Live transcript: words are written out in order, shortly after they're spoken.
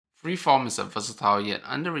Freeform is a versatile yet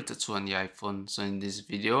underrated tool on the iPhone, so in this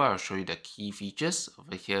video I'll show you the key features.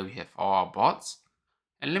 Over here we have all our boards,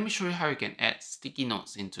 and let me show you how you can add sticky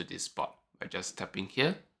notes into this board by just tapping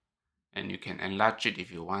here, and you can enlarge it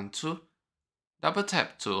if you want to. Double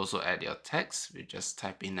tap to also add your text. We just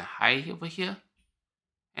type in a hi over here,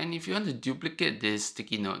 and if you want to duplicate this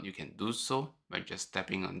sticky note you can do so by just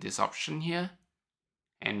tapping on this option here,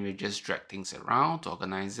 and we just drag things around to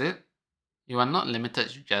organize it. You are not limited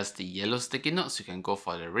to just the yellow sticky notes, you can go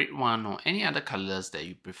for the red one or any other colors that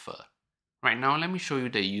you prefer. Right now, let me show you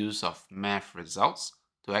the use of math results.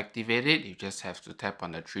 To activate it, you just have to tap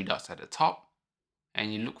on the three dots at the top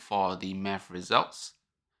and you look for the math results.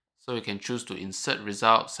 So you can choose to insert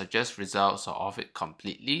results, suggest results, or off it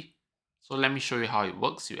completely. So let me show you how it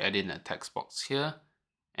works. You add in a text box here,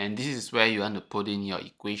 and this is where you want to put in your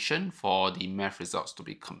equation for the math results to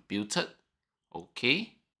be computed.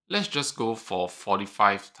 Okay. Let's just go for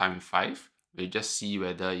 45 times 5. We'll just see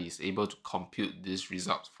whether it's able to compute this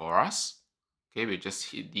result for us. Okay, we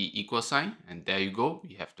just hit the equal sign and there you go.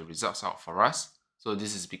 We have the results out for us. So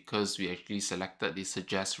this is because we actually selected the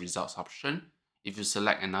suggest results option. If you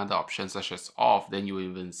select another option such as off, then you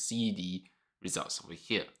will even see the results over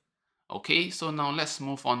here. Okay, so now let's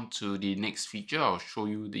move on to the next feature. I'll show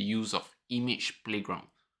you the use of image playground.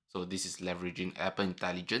 So this is leveraging Apple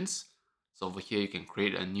Intelligence. So over here, you can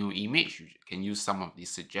create a new image. You can use some of the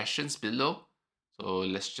suggestions below. So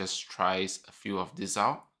let's just try a few of these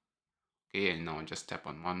out. Okay, and now just tap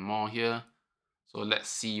on one more here. So let's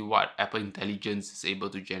see what Apple Intelligence is able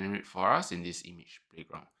to generate for us in this image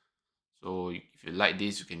playground. So if you like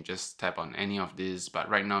this, you can just tap on any of this. But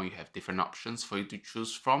right now, you have different options for you to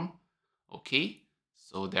choose from. Okay,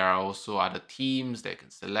 so there are also other themes that you can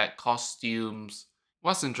select, costumes.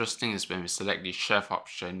 What's interesting is when we select the chef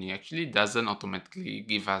option, it actually doesn't automatically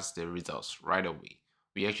give us the results right away.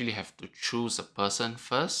 We actually have to choose a person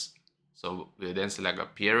first. So we'll then select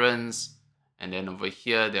appearance, and then over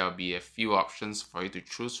here there will be a few options for you to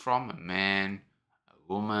choose from: a man,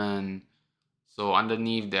 a woman. So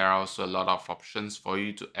underneath there are also a lot of options for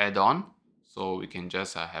you to add on. So we can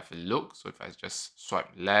just have a look. So if I just swipe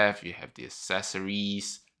left, you have the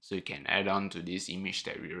accessories. So you can add on to this image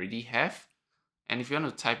that we already have. And if you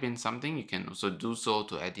want to type in something, you can also do so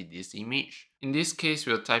to edit this image. In this case,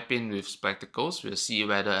 we'll type in with spectacles. We'll see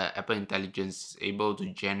whether Apple Intelligence is able to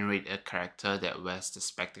generate a character that wears the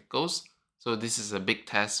spectacles. So this is a big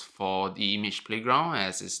test for the image playground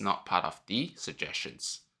as it's not part of the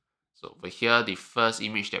suggestions. So over here, the first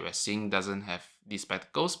image that we're seeing doesn't have these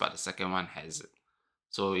spectacles, but the second one has it.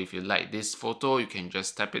 So if you like this photo, you can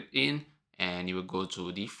just tap it in and you will go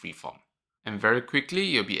to the freeform. And very quickly,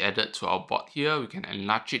 you'll be added to our board here. We can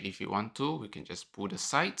enlarge it if you want to. We can just pull the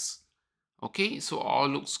sides. Okay, so all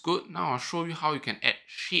looks good. Now I'll show you how you can add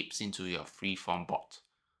shapes into your freeform board.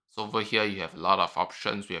 So over here, you have a lot of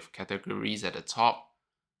options. We have categories at the top.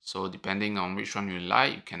 So depending on which one you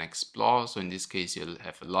like, you can explore. So in this case, you'll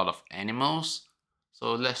have a lot of animals.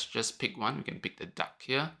 So let's just pick one. We can pick the duck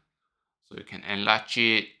here. So you can enlarge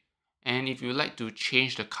it. And if you like to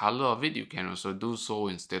change the color of it, you can also do so.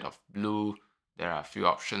 Instead of blue, there are a few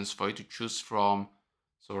options for you to choose from.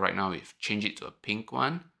 So right now we've changed it to a pink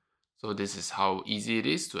one. So this is how easy it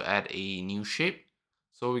is to add a new shape.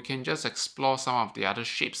 So we can just explore some of the other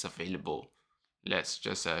shapes available. Let's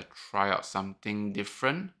just try out something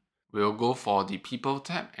different. We'll go for the people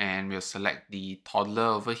tab and we'll select the toddler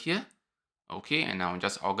over here. Okay, and now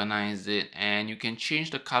just organize it, and you can change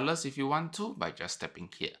the colors if you want to by just tapping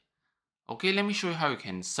here. Okay, let me show you how you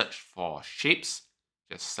can search for shapes.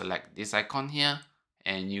 Just select this icon here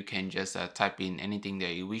and you can just type in anything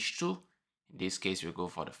that you wish to. In this case, we'll go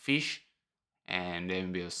for the fish and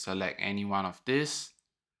then we'll select any one of this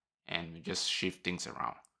and we'll just shift things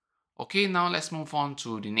around. Okay, now let's move on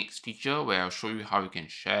to the next feature where I'll show you how you can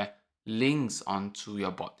share links onto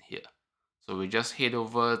your board here. So we just head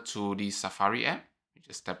over to the Safari app. You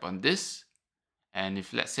just tap on this. And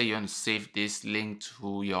if let's say you want to save this link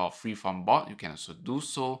to your freeform board, you can also do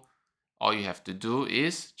so. All you have to do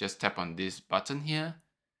is just tap on this button here.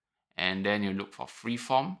 And then you look for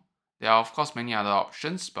freeform. There are of course many other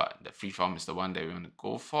options, but the freeform is the one that we want to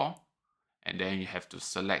go for. And then you have to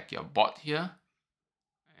select your board here.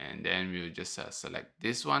 And then we'll just select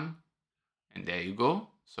this one. And there you go.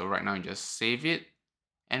 So right now you just save it.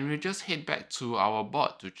 And we'll just head back to our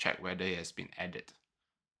board to check whether it has been added.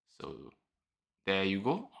 So there you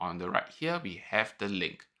go. On the right here, we have the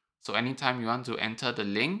link. So anytime you want to enter the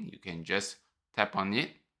link, you can just tap on it.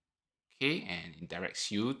 Okay, and it directs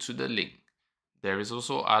you to the link. There is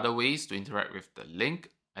also other ways to interact with the link.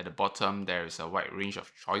 At the bottom, there is a wide range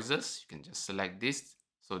of choices. You can just select this.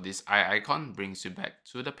 So this eye icon brings you back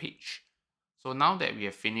to the page. So now that we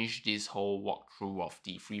have finished this whole walkthrough of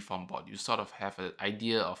the Freeform board, you sort of have an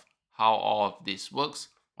idea of how all of this works,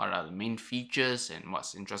 what are the main features and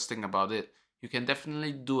what's interesting about it. You can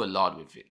definitely do a lot with it.